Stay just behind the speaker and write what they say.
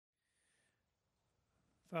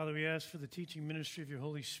Father, we ask for the teaching ministry of your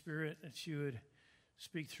Holy Spirit, that you would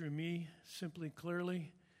speak through me simply, clearly,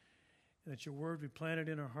 and that your word be planted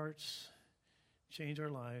in our hearts, change our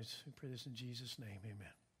lives. We pray this in Jesus' name,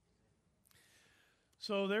 amen.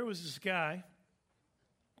 So there was this guy,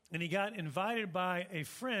 and he got invited by a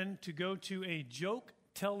friend to go to a joke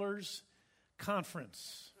tellers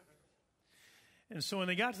conference. And so when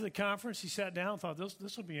they got to the conference, he sat down and thought,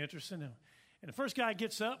 this will be interesting. And the first guy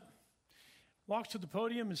gets up, walks to the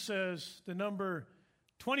podium and says the number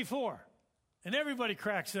 24, and everybody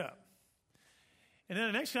cracks up. And then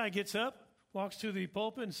the next guy gets up, walks to the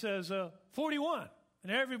pulpit and says 41,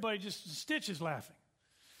 and everybody just stitches laughing.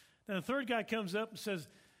 Then the third guy comes up and says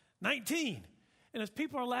 19, and as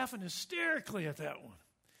people are laughing hysterically at that one.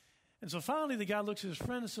 And so finally the guy looks at his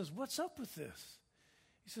friend and says, what's up with this?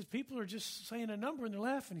 He says, people are just saying a number and they're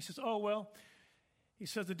laughing. He says, oh, well, he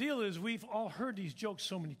says, the deal is we've all heard these jokes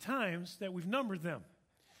so many times that we've numbered them.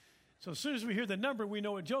 So as soon as we hear the number, we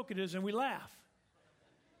know what joke it is, and we laugh.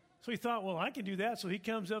 So he thought, well, I can do that. So he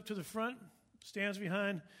comes up to the front, stands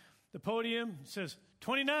behind the podium, says,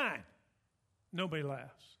 29. Nobody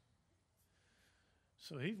laughs.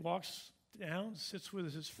 So he walks down, sits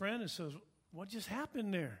with his friend, and says, what just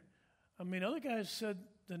happened there? I mean, other guys said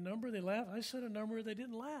the number, they laughed. I said a number, they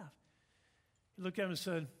didn't laugh. He looked at him and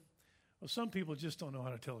said, well, some people just don't know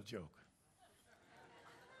how to tell a joke.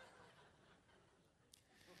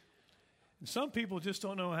 And some people just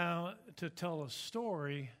don't know how to tell a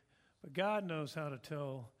story, but God knows how to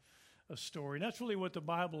tell a story. And that's really what the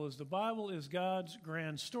Bible is. The Bible is God's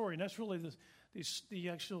grand story. And that's really the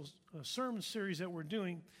actual sermon series that we're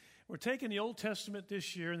doing. We're taking the Old Testament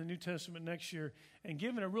this year and the New Testament next year and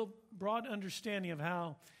giving a real broad understanding of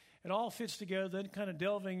how it all fits together, then kind of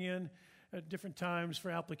delving in at different times for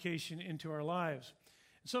application into our lives.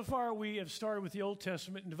 And so far, we have started with the Old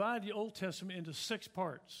Testament and divided the Old Testament into 6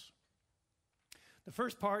 parts. The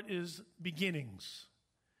first part is beginnings.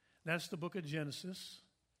 That's the book of Genesis.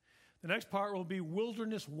 The next part will be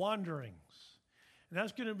wilderness wanderings. And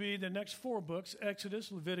that's going to be the next 4 books,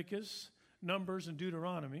 Exodus, Leviticus, Numbers, and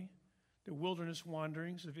Deuteronomy, the wilderness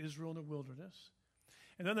wanderings of Israel in the wilderness.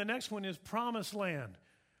 And then the next one is Promised Land,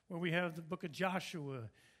 where we have the book of Joshua.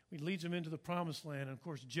 He leads them into the Promised Land, and of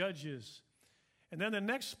course, Judges. And then the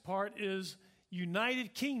next part is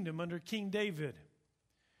United Kingdom under King David.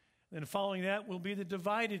 Then following that will be the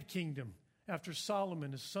divided kingdom after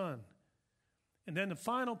Solomon, his son. And then the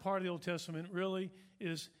final part of the Old Testament really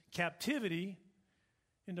is captivity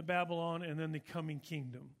into Babylon and then the coming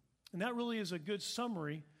kingdom. And that really is a good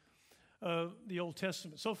summary of the Old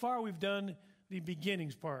Testament. So far, we've done the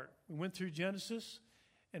beginnings part. We went through Genesis,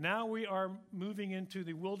 and now we are moving into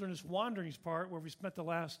the wilderness wanderings part where we spent the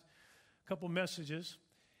last couple messages.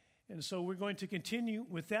 And so we're going to continue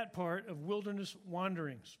with that part of wilderness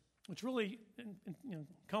wanderings, which really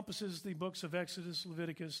encompasses the books of Exodus,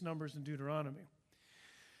 Leviticus, Numbers, and Deuteronomy.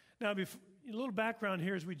 Now, a little background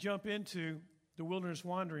here as we jump into the wilderness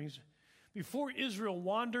wanderings. Before Israel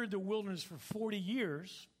wandered the wilderness for 40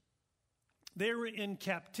 years, they were in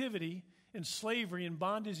captivity, in slavery, in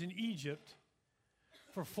bondage in Egypt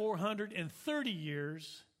for 430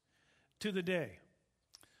 years to the day.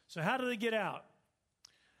 So how did they get out?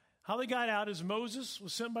 How they got out is Moses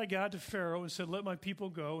was sent by God to Pharaoh and said, let my people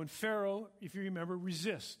go. And Pharaoh, if you remember,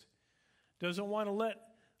 resist. Doesn't want to let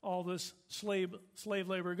all this slave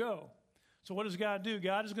labor go. So what does God do?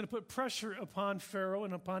 God is going to put pressure upon Pharaoh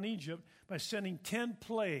and upon Egypt by sending 10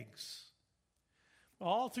 plagues.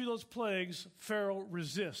 All through those plagues, Pharaoh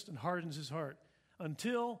resists and hardens his heart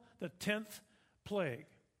until the 10th plague.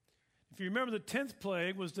 If you remember, the 10th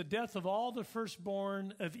plague was the death of all the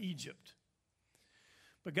firstborn of Egypt.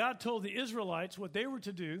 But God told the Israelites what they were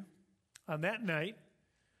to do on that night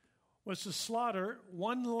was to slaughter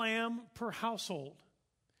 1 lamb per household.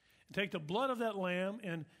 And take the blood of that lamb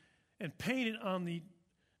and paint it on the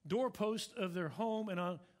doorpost of their home and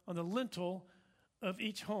on the lintel of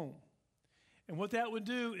each home. And what that would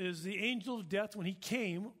do is the angel of death, when he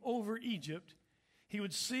came over Egypt, he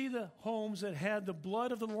would see the homes that had the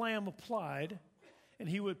blood of the lamb applied, and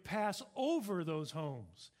he would pass over those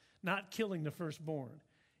homes, not killing the firstborn.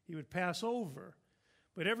 He would pass over.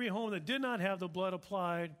 But every home that did not have the blood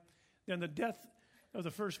applied, then the death of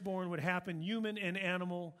the firstborn would happen, human and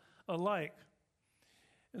animal alike.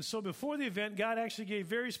 And so before the event, God actually gave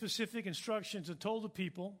very specific instructions and told the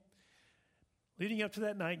people, leading up to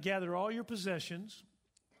that night, gather all your possessions,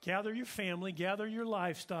 gather your family, gather your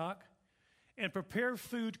livestock, and prepare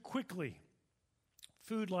food quickly.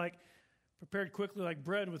 Food prepared quickly like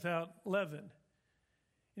bread without leaven.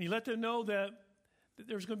 And he let them know that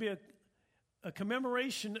there's going to be a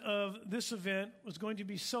commemoration of this event was going to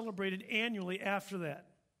be celebrated annually after that,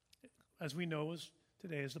 as we know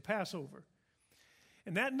today is the Passover.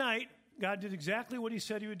 And that night, God did exactly what he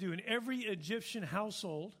said he would do. And every Egyptian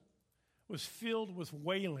household was filled with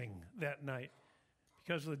wailing that night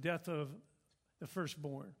because of the death of the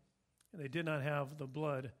firstborn. And they did not have the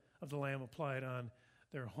blood of the lamb applied on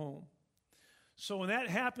their home. So when that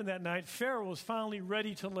happened that night, Pharaoh was finally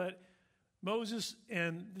ready to let Moses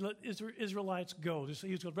and let Israelites go.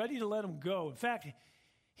 He was ready to let them go. In fact,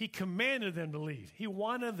 he commanded them to leave. He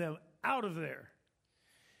wanted them out of there.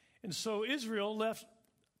 And so Israel left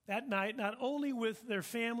that night not only with their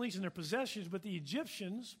families and their possessions, but the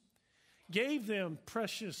Egyptians gave them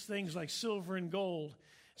precious things like silver and gold.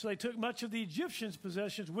 So they took much of the Egyptians'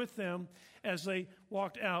 possessions with them as they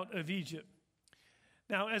walked out of Egypt.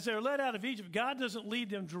 Now, as they're led out of Egypt, God doesn't lead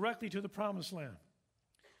them directly to the promised land,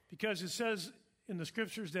 because it says in the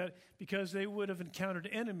scriptures that because they would have encountered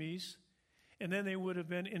enemies, and then they would have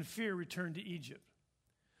been in fear returned to Egypt.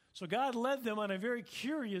 So God led them on a very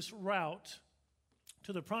curious route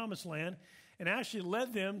to the promised land, and actually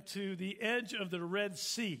led them to the edge of the Red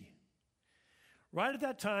Sea. Right at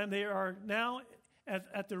that time, they are now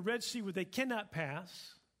at the Red Sea where they cannot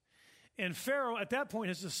pass. And Pharaoh, at that point,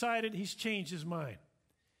 has decided he's changed his mind.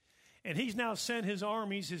 And he's now sent his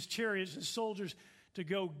armies, his chariots, his soldiers to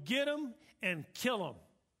go get them and kill them.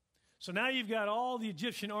 So now you've got all the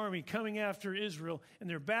Egyptian army coming after Israel, and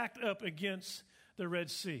they're backed up against the Red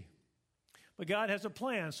Sea. But God has a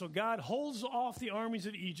plan. So God holds off the armies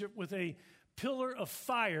of Egypt with a pillar of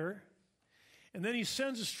fire, and then he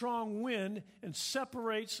sends a strong wind and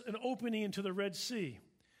separates an opening into the Red Sea,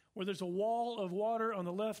 where there's a wall of water on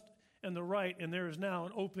the left and the right, and there is now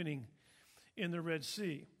an opening in the Red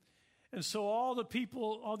Sea. And so all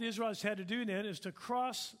the Israelites had to do then is to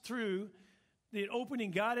cross through the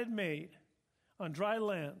opening God had made on dry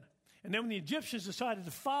land. And then when the Egyptians decided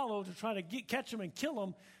to follow to try to catch them and kill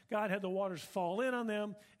them, God had the waters fall in on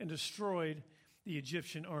them and destroyed the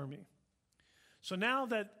Egyptian army. So now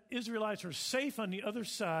that Israelites are safe on the other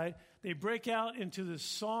side, they break out into this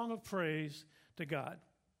song of praise to God.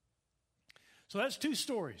 So that's two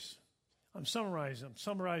stories. I'm summarizing them.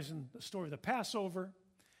 Summarizing the story of the Passover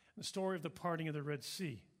and the story of the parting of the Red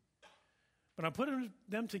Sea. But I'm putting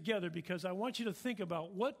them together because I want you to think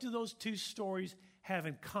about, what do those two stories have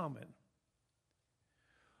in common?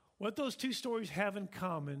 What those two stories have in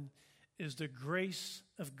common is the grace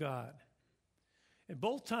of God. And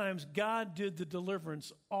both times, God did the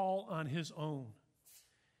deliverance all on his own.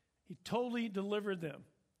 He totally delivered them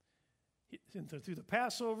through the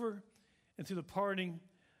Passover and through the parting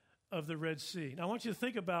of the Red Sea. Now, I want you to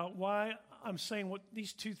think about why I'm saying what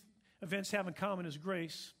these two events have in common is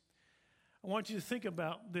grace. I want you to think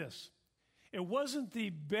about this. It wasn't the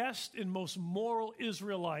best and most moral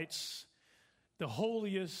Israelites, the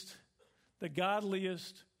holiest, the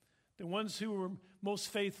godliest, the ones who were most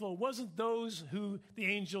faithful. It wasn't those who the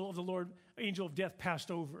angel of death passed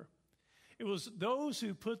over. It was those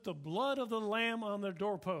who put the blood of the Lamb on their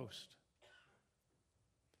doorpost.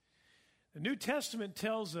 The New Testament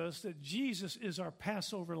tells us that Jesus is our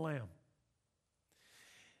Passover lamb.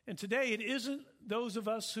 And today it isn't those of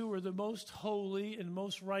us who are the most holy and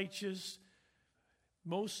most righteous,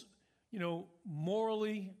 most,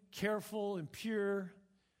 morally careful and pure,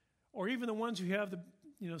 or even the ones who have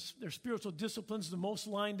their spiritual disciplines the most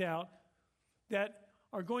lined out, that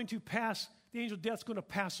are going to pass, the angel of death's going to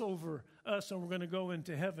pass over us and we're going to go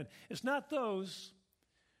into heaven. It's not those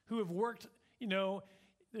who have worked,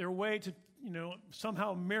 their way to,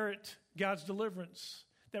 somehow merit God's deliverance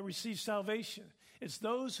that receive salvation. It's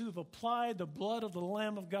those who've applied the blood of the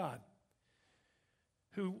Lamb of God,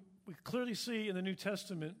 who we clearly see in the New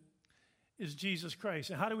Testament is Jesus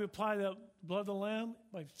Christ. And how do we apply the blood of the Lamb?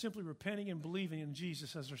 By simply repenting and believing in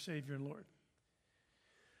Jesus as our Savior and Lord.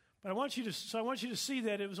 But I want you to see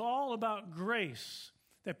that it was all about grace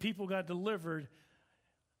that people got delivered,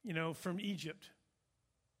 from Egypt.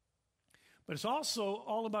 But it's also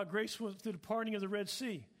all about grace through the parting of the Red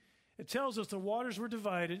Sea. It tells us the waters were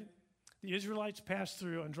divided. The Israelites passed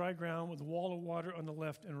through on dry ground with a wall of water on the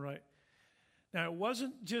left and right. Now, it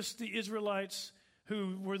wasn't just the Israelites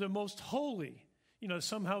who were the most holy,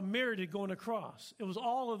 somehow merited going across. It was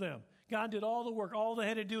all of them. God did all the work. All they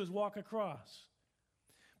had to do was walk across.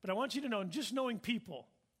 But I want you to know, just knowing people,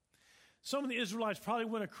 some of the Israelites probably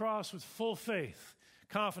went across with full faith,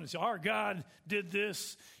 confidence. Our God did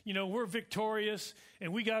this. We're victorious,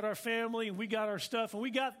 and we got our family, and we got our stuff, and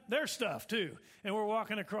we got their stuff too. And we're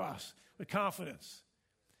walking across with confidence.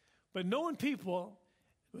 But knowing people,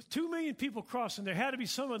 with 2 million people crossing, there had to be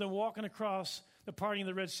some of them walking across the parting of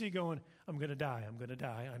the Red Sea going, I'm going to die. I'm going to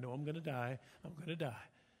die. I know I'm going to die. I'm going to die.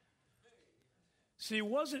 See, it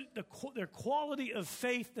wasn't their quality of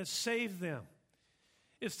faith that saved them.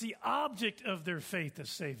 It's the object of their faith that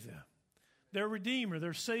saved them. Their Redeemer,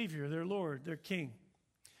 their Savior, their Lord, their King.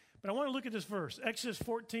 But I want to look at this verse, Exodus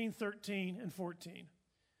 14, 13, and 14.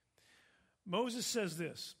 Moses says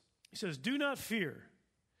this. He says, do not fear.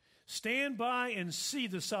 Stand by and see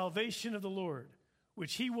the salvation of the Lord,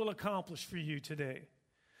 which he will accomplish for you today.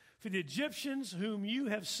 For the Egyptians whom you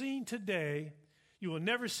have seen today, you will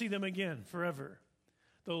never see them again forever.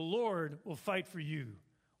 The Lord will fight for you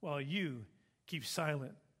while you keep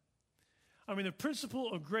silent. I mean, the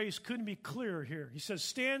principle of grace couldn't be clearer here. He says,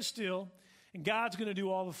 stand still, and God's going to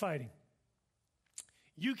do all the fighting.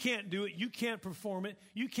 You can't do it. You can't perform it.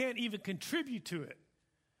 You can't even contribute to it.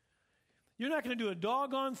 You're not going to do a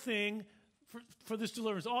doggone thing for this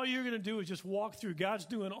deliverance. All you're going to do is just walk through. God's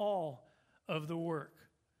doing all of the work.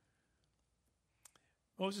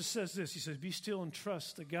 Moses says this. He says, be still and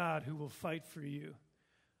trust the God who will fight for you.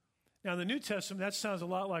 Now, in the New Testament, that sounds a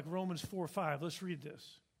lot like Romans 4:5. Let's read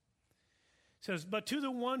this. It says, but to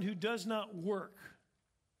the one who does not work,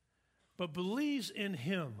 but believes in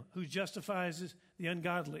him who justifies the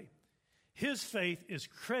ungodly, his faith is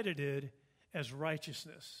credited as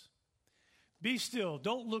righteousness. Be still.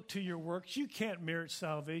 Don't look to your works. You can't merit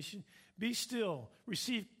salvation. Be still.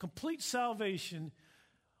 Receive complete salvation,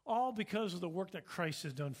 all because of the work that Christ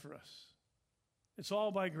has done for us. It's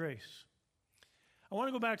all by grace. I want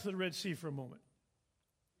to go back to the Red Sea for a moment.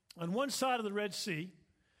 On one side of the Red Sea,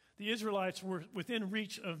 the Israelites were within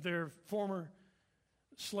reach of their former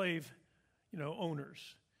slave,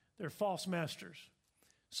 owners, their false masters.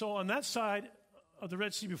 So on that side of the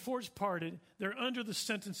Red Sea, before it's parted, they're under the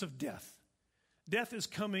sentence of death. Death is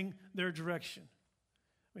coming their direction.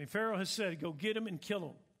 I mean, Pharaoh has said, go get them and kill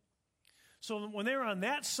them. So when they were on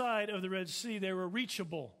that side of the Red Sea, they were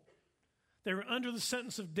reachable. They were under the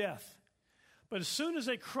sentence of death. But as soon as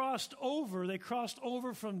they crossed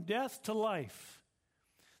over from death to life.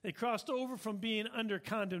 They crossed over from being under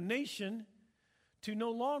condemnation to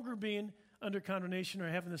no longer being under condemnation or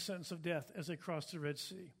having the sentence of death as they crossed the Red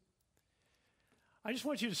Sea. I just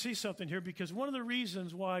want you to see something here, because one of the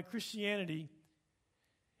reasons why Christianity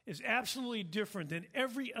is absolutely different than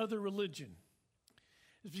every other religion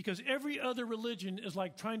is because every other religion is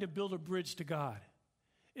like trying to build a bridge to God.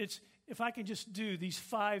 It's, if I can just do these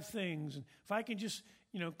 5 things, and if I can just,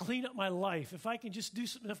 clean up my life, if I can just do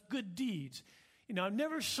enough good deeds, I'm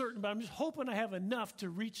never certain, but I'm just hoping I have enough to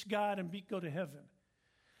reach God and go to heaven.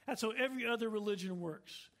 That's how every other religion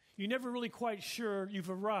works. You're never really quite sure you've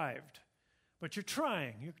arrived, but you're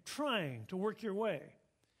trying to work your way.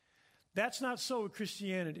 That's not so with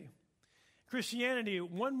Christianity. Christianity,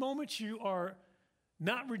 one moment you are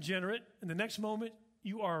not regenerate, and the next moment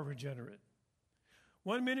you are regenerate.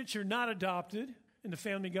 One minute you're not adopted in the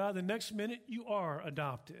family of God, the next minute you are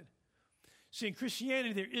adopted. See, in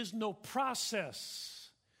Christianity, there is no process.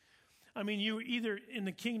 I mean, you're either in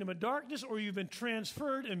the kingdom of darkness or you've been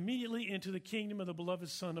transferred immediately into the kingdom of the beloved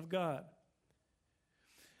Son of God.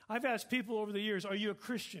 I've asked people over the years, are you a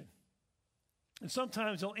Christian? And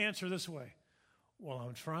sometimes they'll answer this way, well,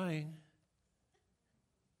 I'm trying.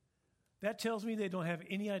 That tells me they don't have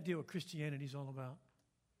any idea what Christianity is all about.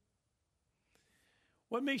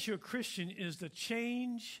 What makes you a Christian is the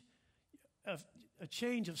change of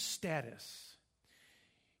status.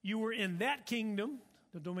 You were in that kingdom,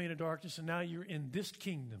 the domain of darkness, and now you're in this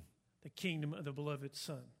kingdom, the kingdom of the beloved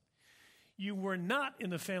Son. You were not in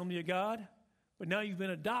the family of God, but now you've been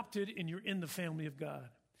adopted and you're in the family of God.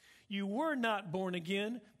 You were not born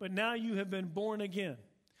again, but now you have been born again.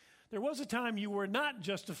 There was a time you were not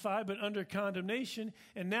justified, but under condemnation,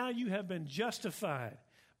 and now you have been justified.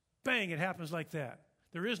 Bang, it happens like that.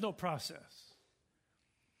 There is no process.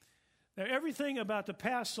 Now, everything about the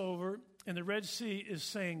Passover and the Red Sea is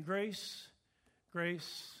saying grace,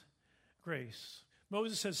 grace, grace.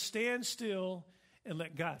 Moses says, stand still and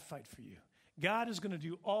let God fight for you. God is going to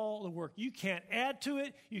do all the work. You can't add to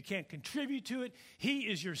it. You can't contribute to it. He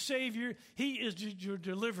is your Savior. He is your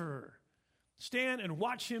deliverer. Stand and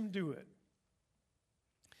watch him do it.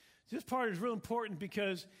 This part is real important,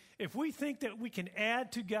 because if we think that we can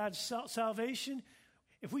add to God's salvation,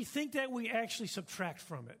 if we think that, we actually subtract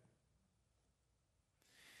from it.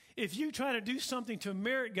 If you try to do something to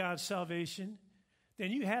merit God's salvation,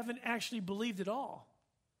 then you haven't actually believed at all.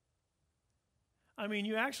 I mean,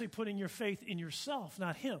 you're actually putting your faith in yourself,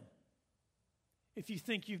 not him, if you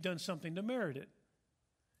think you've done something to merit it.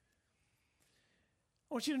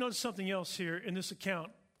 I want you to notice something else here in this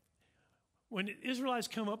account. When the Israelites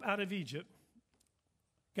come up out of Egypt,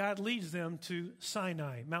 God leads them to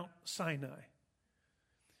Sinai, Mount Sinai.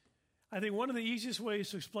 I think one of the easiest ways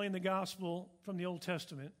to explain the gospel from the Old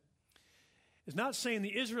Testament is not saying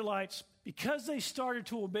the Israelites, because they started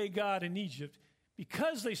to obey God in Egypt,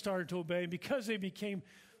 because they started to obey, because they became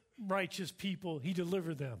righteous people, he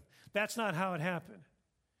delivered them. That's not how it happened.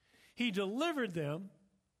 He delivered them,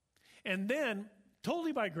 and then,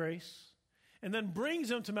 totally by grace, and then brings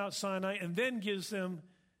them to Mount Sinai, and then gives them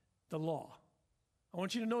the law. I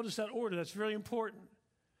want you to notice that order. That's very important.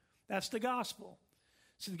 That's the gospel.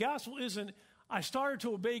 See, the gospel isn't, I started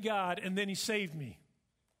to obey God, and then he saved me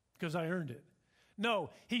because I earned it.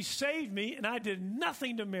 No, he saved me, and I did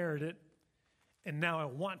nothing to merit it, and now I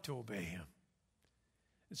want to obey him.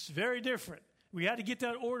 It's very different. We had to get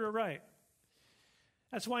that order right.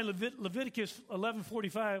 That's why in Leviticus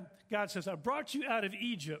 11:45, God says, I brought you out of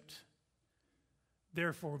Egypt,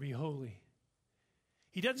 therefore be holy.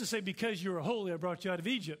 He doesn't say, because you are holy, I brought you out of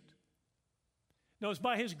Egypt. No, it's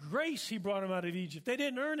by his grace he brought them out of Egypt. They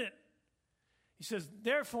didn't earn it. He says,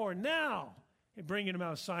 therefore now, in bringing them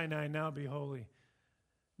out of Sinai, now be holy.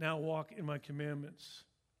 Now walk in my commandments.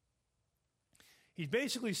 He's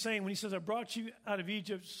basically saying, when he says, I brought you out of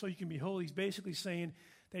Egypt so you can be holy, he's basically saying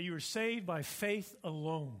that you were saved by faith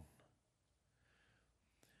alone.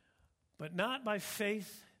 But not by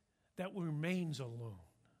faith that remains alone.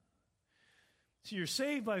 So you're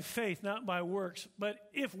saved by faith, not by works. But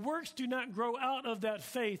if works do not grow out of that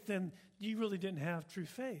faith, then you really didn't have true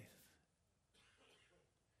faith.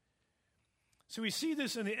 So we see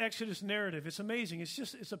this in the Exodus narrative. It's amazing.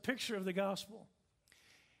 It's a picture of the gospel.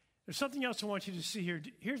 There's something else I want you to see here.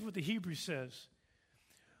 Here's what the Hebrew says.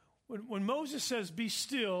 When Moses says, be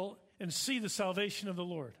still and see the salvation of the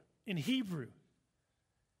Lord, in Hebrew,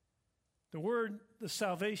 the word, the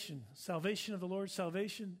salvation of the Lord,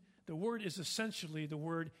 salvation, the word is essentially the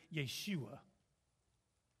word Yeshua.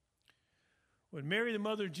 When Mary, the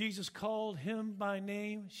mother of Jesus, called him by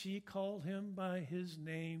name, she called him by his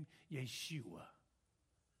name, Yeshua.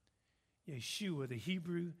 Yeshua, the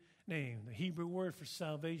Hebrew name, the Hebrew word for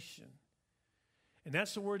salvation. And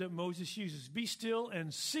that's the word that Moses uses. Be still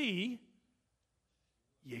and see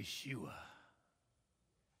Yeshua.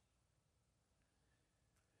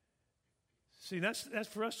 See, that's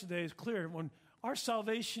for us today is clear. When our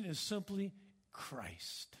salvation is simply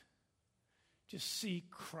Christ. Just see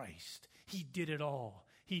Christ. He did it all.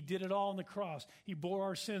 He did it all on the cross. He bore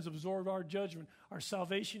our sins, absorbed our judgment. Our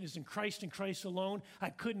salvation is in Christ and Christ alone. I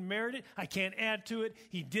couldn't merit it. I can't add to it.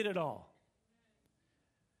 He did it all.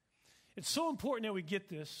 It's so important that we get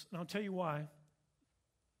this, and I'll tell you why.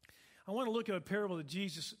 I want to look at a parable that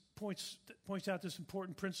Jesus points out this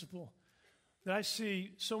important principle that I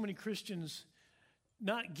see so many Christians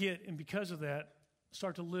not get, and because of that,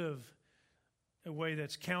 start to live a way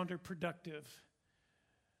that's counterproductive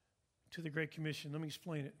to the Great Commission. Let me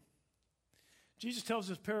explain it. Jesus tells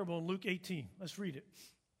this parable in Luke 18. Let's read it.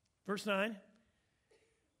 Verse 9.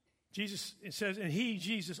 It says, and he,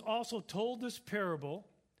 Jesus, also told this parable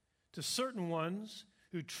to certain ones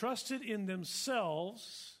who trusted in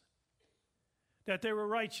themselves that they were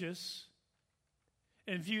righteous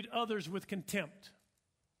and viewed others with contempt.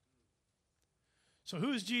 So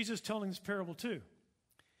who is Jesus telling this parable to?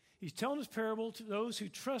 He's telling this parable to those who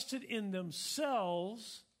trusted in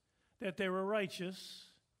themselves that they were righteous.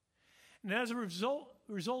 And as a result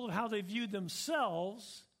of how they viewed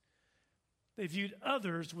themselves, they viewed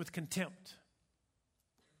others with contempt.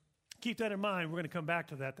 Keep that in mind. We're going to come back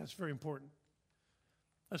to that. That's very important.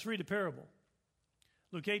 Let's read the parable.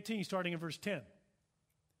 Luke 18, starting in verse 10.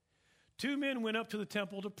 2 men went up to the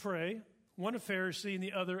temple to pray, one a Pharisee and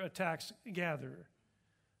the other a tax gatherer.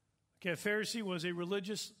 Okay, a Pharisee was a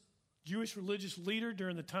Jewish religious leader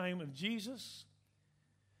during the time of Jesus.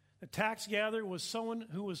 A tax gatherer was someone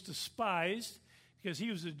who was despised because he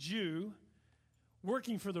was a Jew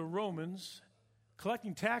working for the Romans,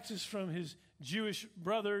 collecting taxes from his Jewish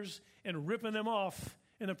brothers and ripping them off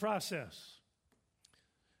in the process.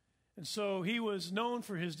 And so he was known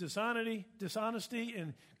for his dishonesty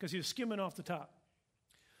and because he was skimming off the top.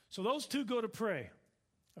 So those two go to pray,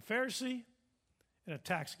 a Pharisee and a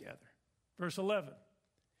tax gatherer. Verse 11.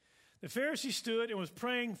 The Pharisee stood and was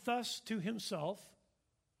praying thus to himself,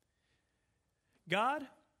 God,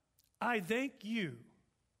 I thank you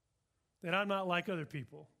that I'm not like other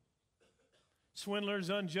people, swindlers,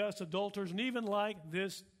 unjust, adulterers, and even like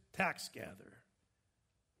this tax gatherer.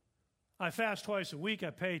 I fast twice a week. I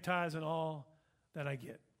pay tithes and all that I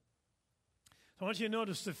get. So I want you to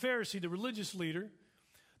notice the Pharisee, the religious leader,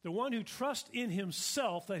 the one who trusts in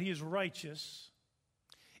himself that he is righteous,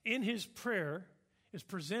 in his prayer is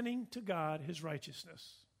presenting to God his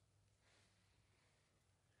righteousness.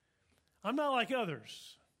 I'm not like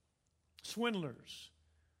others, swindlers,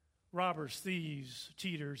 robbers, thieves,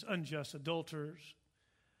 cheaters, unjust, adulterers.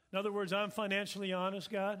 In other words, I'm financially honest,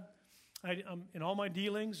 God. I'm in all my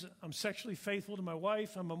dealings, I'm sexually faithful to my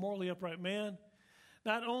wife. I'm a morally upright man.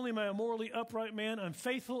 Not only am I a morally upright man, I'm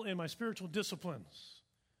faithful in my spiritual disciplines.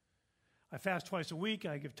 I fast twice a week.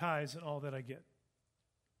 I give tithes and all that I get.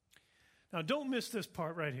 Now, don't miss this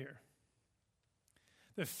part right here.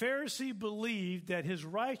 The Pharisee believed that his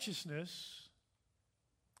righteousness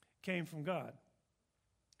came from God.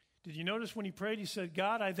 Did you notice when he prayed, he said,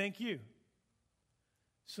 God, I thank you.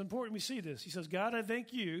 It's important we see this. He says, God, I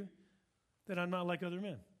thank you that I'm not like other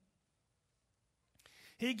men.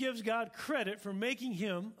 He gives God credit for making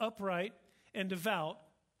him upright and devout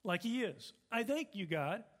like he is. I thank you,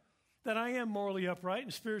 God, that I am morally upright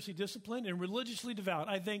and spiritually disciplined and religiously devout.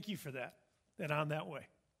 I thank you for that I'm that way.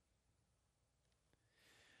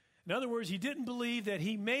 In other words, he didn't believe that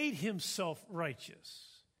he made himself righteous.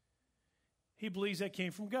 He believes that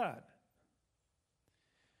came from God.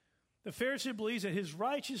 The Pharisee believes that his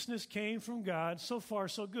righteousness came from God. So far,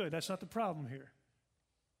 so good. That's not the problem here.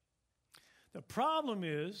 The problem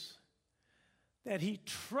is that he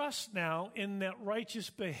trusts now in that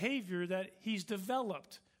righteous behavior that he's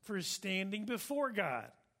developed for his standing before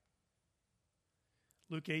God.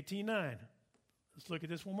 Luke 18:9. Let's look at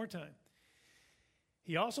this one more time.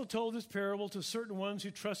 He also told this parable to certain ones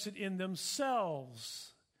who trusted in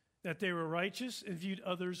themselves that they were righteous and viewed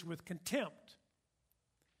others with contempt.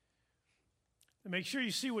 And make sure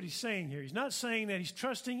you see what he's saying here. He's not saying that he's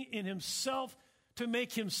trusting in himself to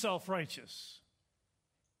make himself righteous.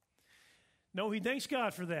 No, he thanks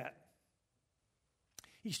God for that.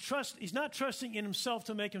 He's not trusting in himself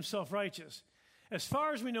to make himself righteous. As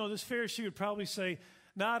far as we know, this Pharisee would probably say,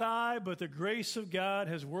 not I, but the grace of God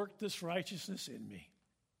has worked this righteousness in me.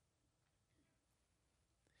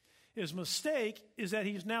 His mistake is that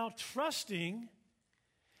he's now trusting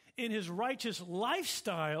in his righteous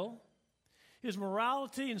lifestyle, his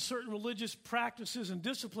morality and certain religious practices and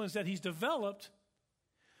disciplines that he's developed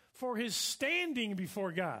for his standing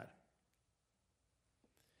before God.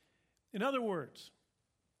 In other words,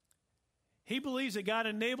 he believes that God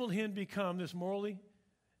enabled him to become this morally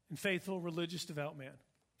and faithful, religious, devout man.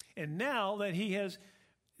 And now that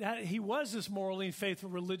he was this morally and faithful,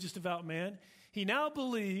 religious, devout man, he now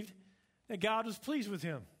believed that God was pleased with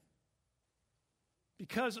him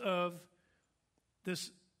because of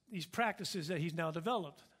these practices that he's now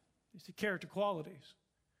developed, these character qualities.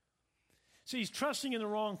 See, he's trusting in the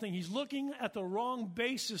wrong thing. He's looking at the wrong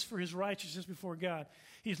basis for his righteousness before God.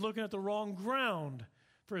 He's looking at the wrong ground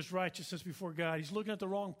for his righteousness before God. He's looking at the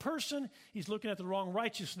wrong person. He's looking at the wrong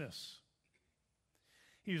righteousness.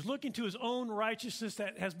 He was looking to his own righteousness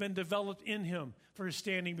that has been developed in him for his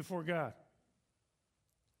standing before God.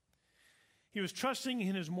 He was trusting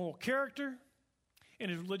in his moral character, in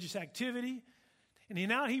his religious activity, and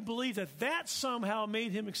now he believed that somehow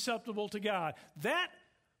made him acceptable to God. That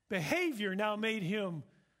behavior now made him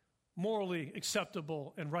morally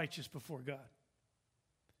acceptable and righteous before God.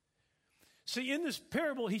 See, in this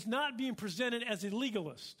parable, he's not being presented as a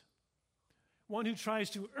legalist, one who tries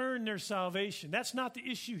to earn their salvation. That's not the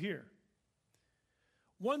issue here.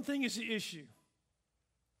 One thing is the issue.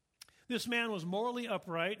 This man was morally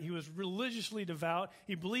upright. He was religiously devout.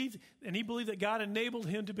 He believed that God enabled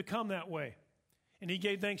him to become that way. And he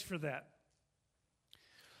gave thanks for that.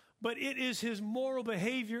 But it is his moral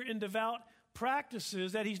behavior and devout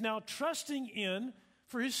practices that he's now trusting in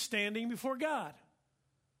for his standing before God,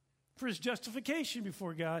 for his justification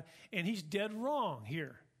before God. And he's dead wrong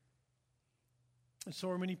here. And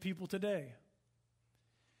so are many people today.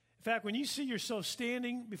 In fact, when you see yourself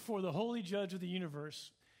standing before the holy judge of the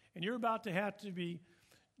universe, and you're about to have to be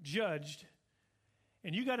judged,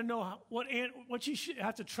 and you got to know what you should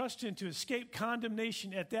have to trust in to escape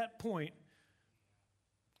condemnation at that point,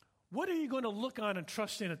 what are you going to look on and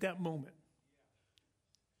trust in at that moment?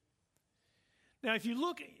 Now, if you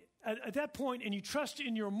look at that point and you trust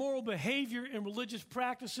in your moral behavior and religious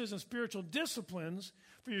practices and spiritual disciplines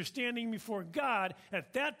for your standing before God,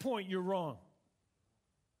 at that point you're wrong.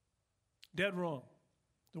 Dead wrong.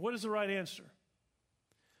 So what is the right answer?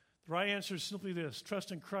 The right answer is simply this: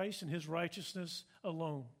 trust in Christ and his righteousness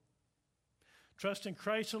alone. Trust in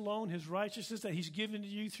Christ alone, his righteousness that he's given to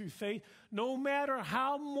you through faith. No matter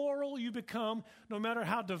how moral you become, no matter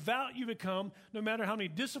how devout you become, no matter how many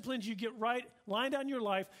disciplines you get right lined out in your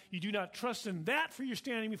life, you do not trust in that for your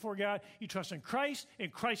standing before God. You trust in Christ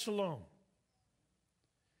and Christ alone.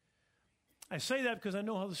 I say that because I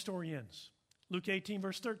know how the story ends. Luke 18,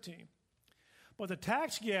 verse 13. But the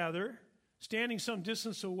tax gatherer standing some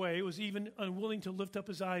distance away, was even unwilling to lift up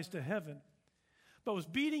his eyes to heaven, but was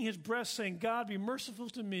beating his breast, saying, God, be merciful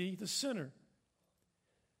to me, the sinner.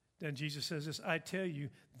 Then Jesus says this, I tell you,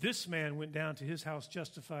 this man went down to his house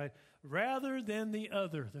justified rather than the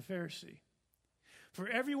other, the Pharisee. For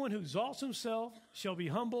everyone who exalts himself shall be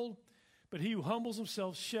humbled, but he who humbles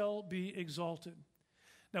himself shall be exalted.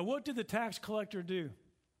 Now, what did the tax collector do?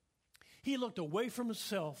 He looked away from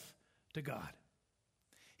himself to God.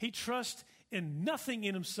 He trusts in nothing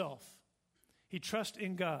in himself. He trusts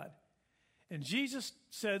in God. And Jesus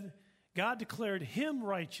said God declared him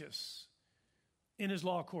righteous in his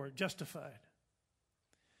law court, justified.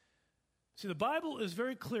 See, the Bible is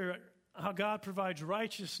very clear how God provides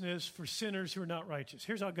righteousness for sinners who are not righteous.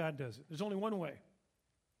 Here's how God does it. There's only one way.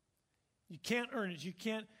 You can't earn it. You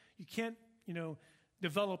can't,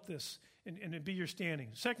 develop this and it be your standing.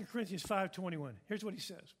 2 Corinthians 5:21. Here's what he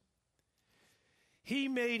says. He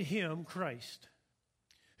made him, Christ,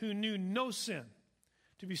 who knew no sin,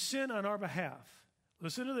 to be sin on our behalf.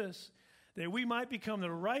 Listen to this. That we might become the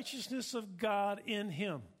righteousness of God in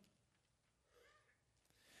him.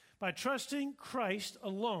 By trusting Christ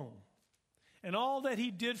alone and all that he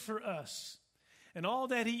did for us and all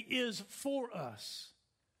that he is for us,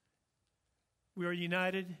 we are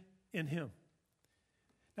united in him.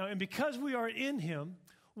 Now, and because we are in him,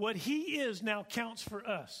 what he is now counts for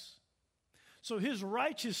us. So his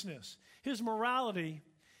righteousness, his morality,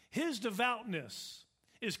 his devoutness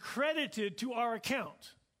is credited to our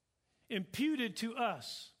account, imputed to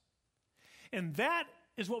us. And that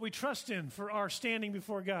is what we trust in for our standing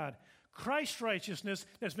before God. Christ's righteousness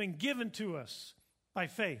that's been given to us by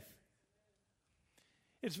faith.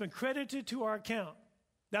 It's been credited to our account.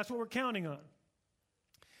 That's what we're counting on.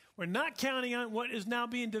 We're not counting on what is now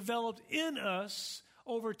being developed in us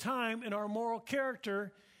over time in our moral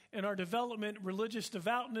character and our development, religious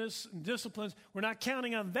devoutness and disciplines. We're not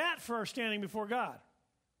counting on that for our standing before God.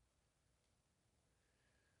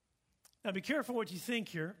 Now, be careful what you think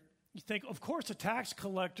here. You think, of course, a tax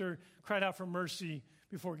collector cried out for mercy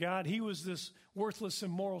before God. He was this worthless,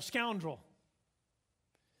 immoral scoundrel.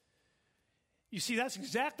 You see, that's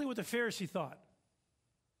exactly what the Pharisee thought.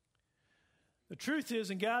 The truth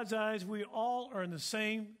is, in God's eyes, we all are in the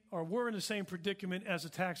same, or were in the same predicament as a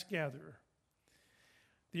tax gatherer.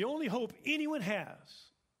 The only hope anyone has,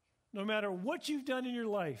 no matter what you've done in your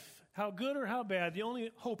life, how good or how bad, the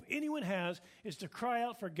only hope anyone has is to cry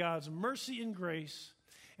out for God's mercy and grace,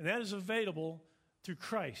 and that is available through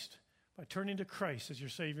Christ, by turning to Christ as your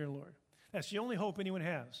Savior and Lord. That's the only hope anyone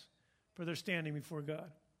has for their standing before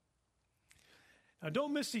God. Now,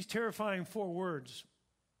 don't miss these terrifying 4 words.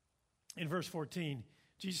 In verse 14,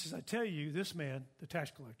 Jesus says, I tell you, this man, the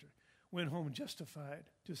tax collector, went home justified,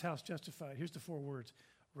 to his house justified. Here's the 4 words.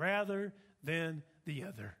 Rather than the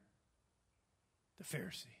other, the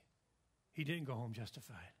Pharisee. He didn't go home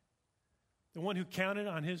justified. The one who counted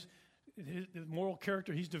on his moral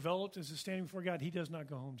character he's developed as a standing before God, he does not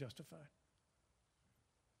go home justified.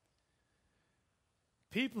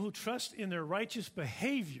 People who trust in their righteous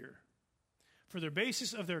behavior for their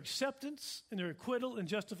basis of their acceptance and their acquittal and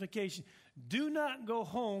justification do not go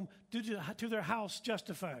home to their house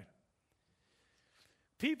justified.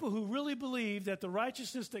 People who really believe that the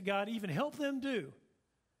righteousness that God even helped them do,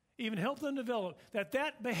 even helped them develop,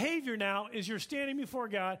 that behavior now is your standing before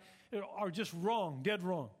God, are just wrong, dead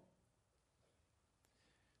wrong.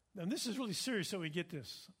 And this is really serious, so we get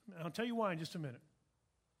this. I'll tell you why in just a minute.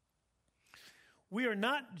 We are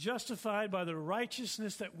not justified by the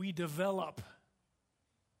righteousness that we develop.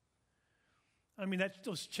 I mean, that's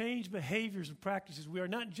those changed behaviors and practices. We are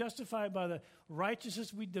not justified by the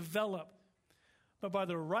righteousness we develop, but by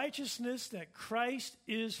the righteousness that Christ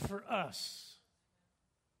is for us.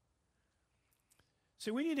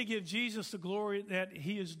 So we need to give Jesus the glory that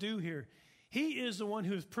he is due here. He is the one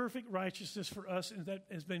who is perfect righteousness for us and that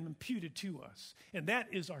has been imputed to us. And that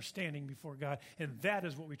is our standing before God. And that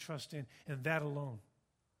is what we trust in, and that alone.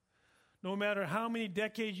 No matter how many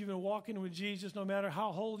decades you've been walking with Jesus, no matter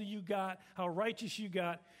how holy you got, how righteous you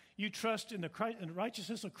got, you trust in the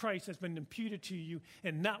righteousness of Christ that's been imputed to you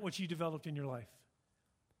and not what you developed in your life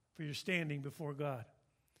for your standing before God.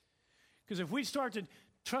 Because if we start to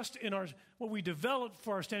trust in what we developed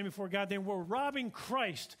for our standing before God, then we're robbing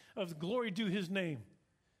Christ of the glory due his name.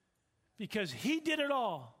 Because he did it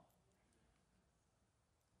all.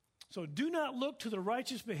 So do not look to the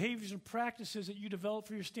righteous behaviors and practices that you develop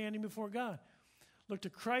for your standing before God. Look to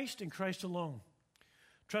Christ and Christ alone.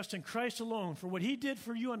 Trust in Christ alone for what he did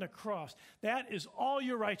for you on the cross. That is all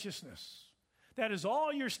your righteousness. That is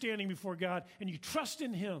all your standing before God, and you trust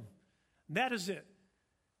in him. That is it.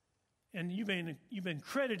 And you've been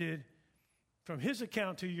credited from his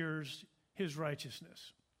account to yours, his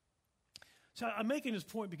righteousness. So I'm making this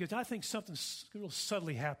point because I think something real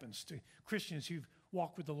subtly happens to Christians who've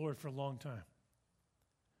walked with the Lord for a long time.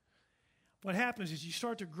 What happens is you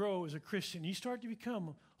start to grow as a Christian. You start to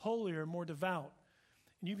become holier, more devout.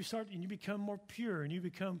 And you become more pure, and you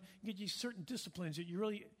get these certain disciplines that you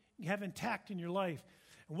really have intact in your life.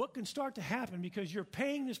 And what can start to happen because you're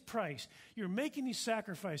paying this price, you're making these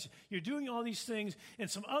sacrifices, you're doing all these things, and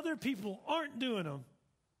some other people aren't doing them,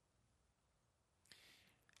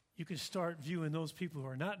 you can start viewing those people who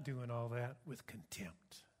are not doing all that with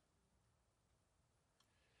contempt.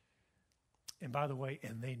 And by the way,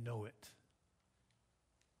 and they know it.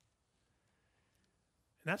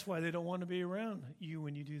 And that's why they don't want to be around you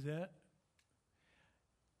when you do that.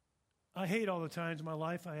 I hate all the times in my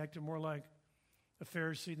life I acted more like a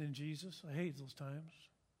Pharisee than Jesus. I hate those times.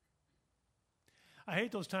 I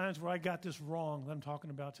hate those times where I got this wrong that I'm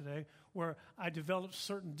talking about today, where I developed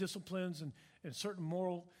certain disciplines and certain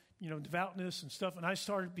moral, devoutness and stuff.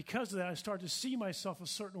 And because of that, I started to see myself a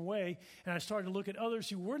certain way, and I started to look at others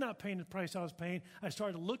who were not paying the price I was paying. I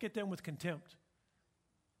started to look at them with contempt.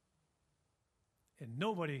 And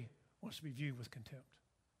nobody wants to be viewed with contempt.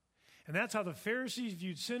 And that's how the Pharisees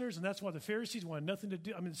viewed sinners, and that's why the Pharisees wanted nothing to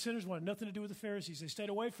do. The sinners wanted nothing to do with the Pharisees. They stayed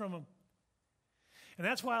away from them. And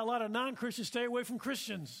that's why a lot of non-Christians stay away from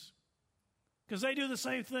Christians, because they do the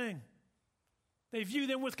same thing. They view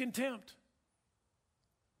them with contempt.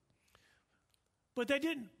 But they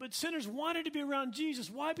didn't. But sinners wanted to be around Jesus.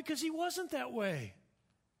 Why? Because he wasn't that way.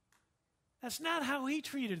 That's not how he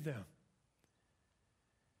treated them.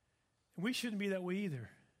 And we shouldn't be that way either.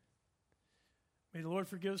 May the Lord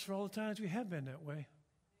forgive us for all the times we have been that way.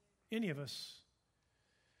 Any of us.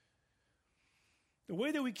 The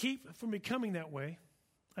way that we keep from becoming that way,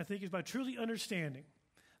 I think, is by truly understanding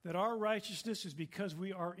that our righteousness is because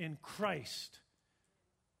we are in Christ.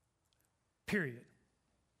 Period.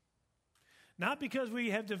 Not because we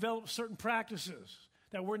have developed certain practices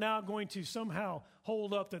that we're now going to somehow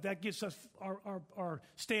hold up, that gets us our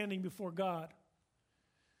standing before God.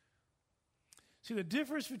 See, the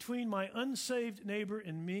difference between my unsaved neighbor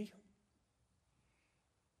and me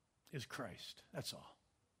is Christ. That's all.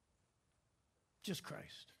 Just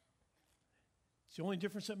Christ. It's the only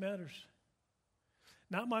difference that matters.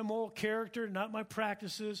 Not my moral character, not my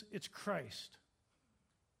practices, it's Christ.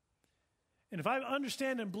 And if I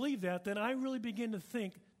understand and believe that, then I really begin to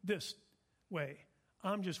think this way.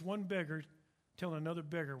 I'm just one beggar telling another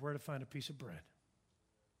beggar where to find a piece of bread.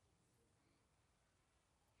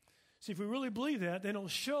 See, if we really believe that, then it'll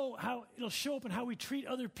show up in how we treat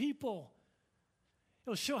other people.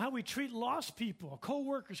 It'll show how we treat lost people,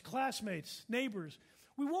 co-workers, classmates, neighbors.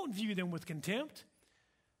 We won't view them with contempt,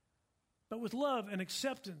 but with love and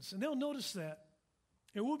acceptance. And they'll notice that.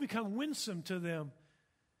 It will become winsome to them.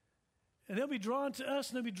 And they'll be drawn to us,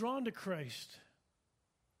 and they'll be drawn to Christ.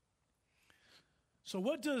 So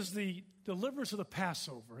what does the deliverance of the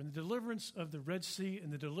Passover and the deliverance of the Red Sea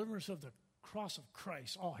and the deliverance of the cross of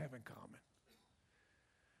Christ all have in common?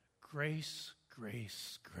 Grace,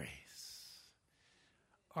 grace, grace.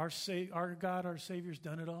 Our God, our Savior's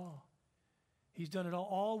done it all. He's done it all.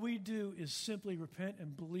 All we do is simply repent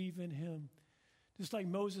and believe in him. Just like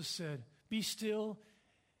Moses said, be still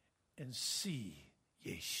and see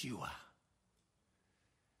Yeshua.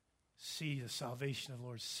 See the salvation of the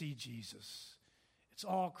Lord. See Jesus. It's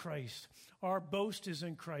all Christ. Our boast is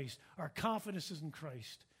in Christ. Our confidence is in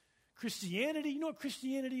Christ. Christianity, you know what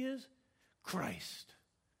Christianity is? Christ.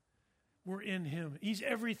 We're in him. He's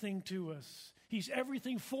everything to us. He's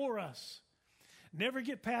everything for us. Never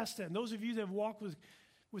get past that. And those of you that have walked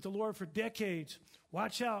with the Lord for decades,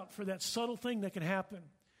 watch out for that subtle thing that can happen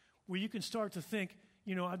where you can start to think,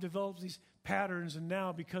 I've developed these patterns, and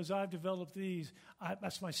now because I've developed these,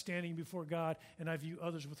 that's my standing before God, and I view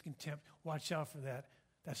others with contempt. Watch out for that.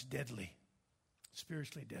 That's deadly,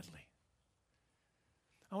 spiritually deadly.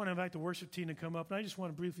 I want to invite the worship team to come up, and I just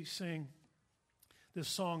want to briefly sing this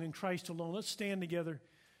song, In Christ Alone. Let's stand together.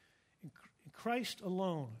 In Christ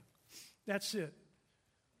alone. That's it.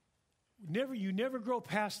 You never grow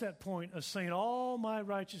past that point of saying, all my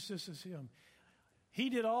righteousness is him. He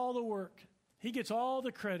did all the work. He gets all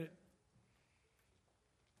the credit.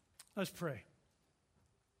 Let's pray.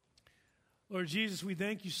 Lord Jesus, we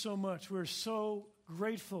thank you so much. We're so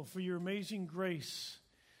grateful for your amazing grace.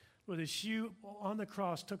 Lord, that you on the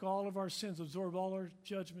cross took all of our sins, absorbed all our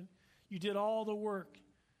judgment. You did all the work.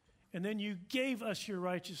 And then you gave us your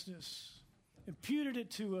righteousness, imputed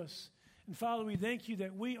it to us. And Father, we thank you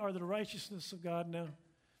that we are the righteousness of God now,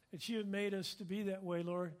 that you have made us to be that way,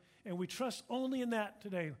 Lord. And we trust only in that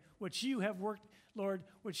today, what you have worked Lord,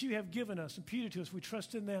 what you have given us, imputed to us, we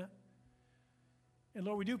trust in that. And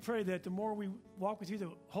Lord, we do pray that the more we walk with you,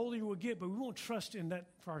 the holier we'll get, but we won't trust in that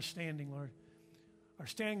for our standing, Lord. Our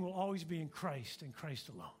standing will always be in Christ and Christ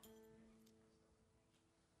alone.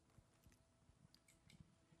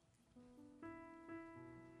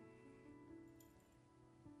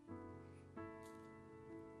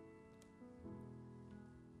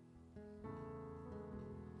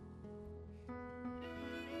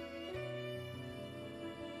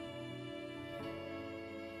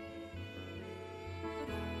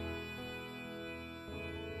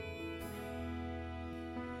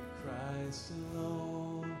 Christ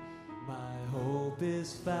alone, my hope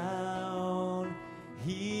is found.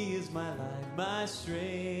 He is my life, my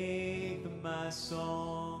strength, and my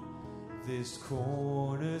song. This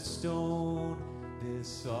cornerstone, this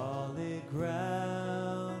solid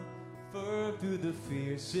ground, firm through the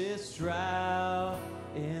fiercest drought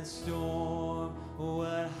and storm.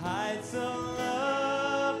 What heights of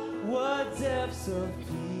love, what depths of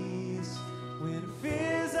peace, when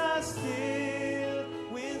fears are still,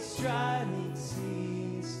 when striving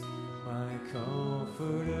cease. My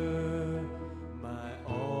comforter, my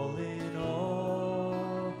all in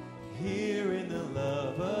all, here in the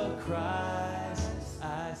love of Christ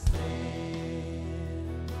I stand.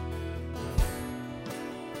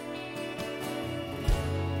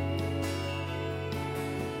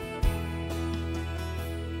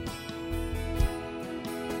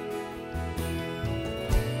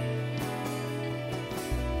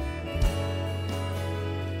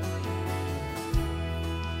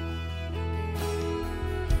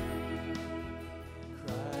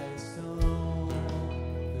 Christ alone,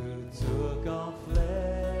 who took on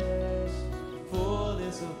flesh,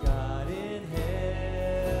 fullness of God in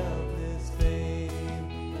helpless babe,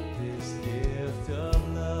 this gift of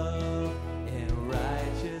love and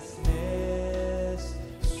righteousness,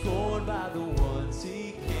 scorned by the ones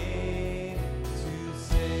he came to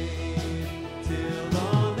save, till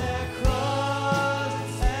on that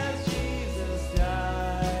cross as Jesus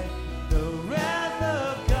died, the wrath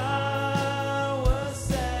of God was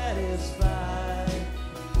satisfied.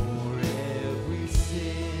 For every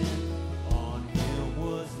sin on him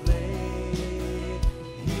was laid.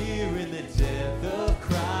 Here in the death of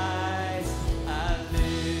Christ I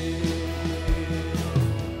live.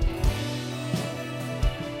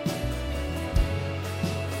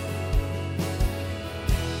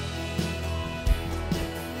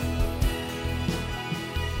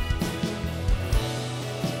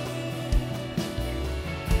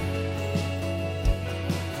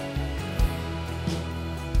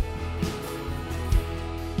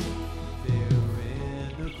 There in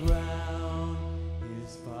the ground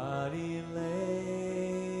his body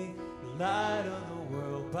lay, light on the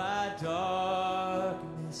world by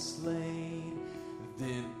darkness slain,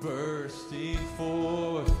 then bursting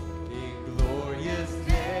forth in glorious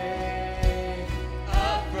day,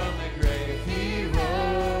 up from the grave he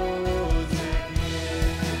rose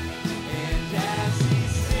again. And as he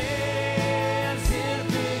stands in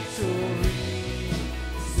victory,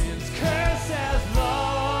 sin's curse has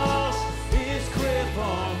lost its grip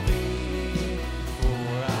on me.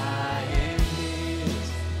 For I am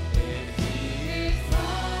his, and he is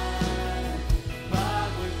mine,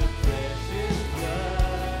 bought with the precious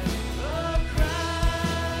blood of Christ.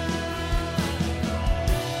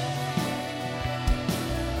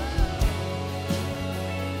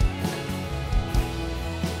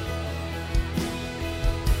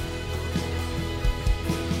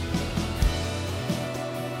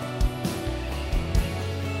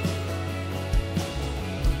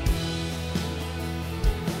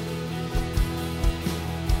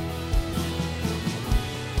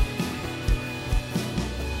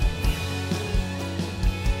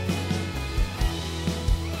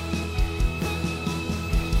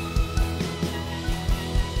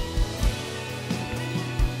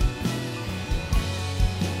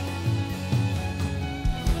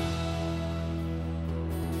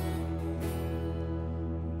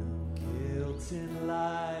 Guilt in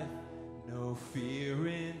life, no fear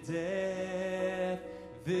in death.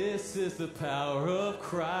 This is the power of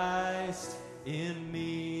Christ in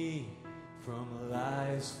me. From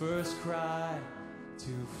life's first cry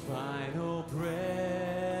to final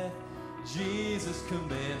breath, Jesus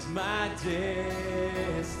commands my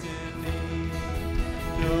destiny.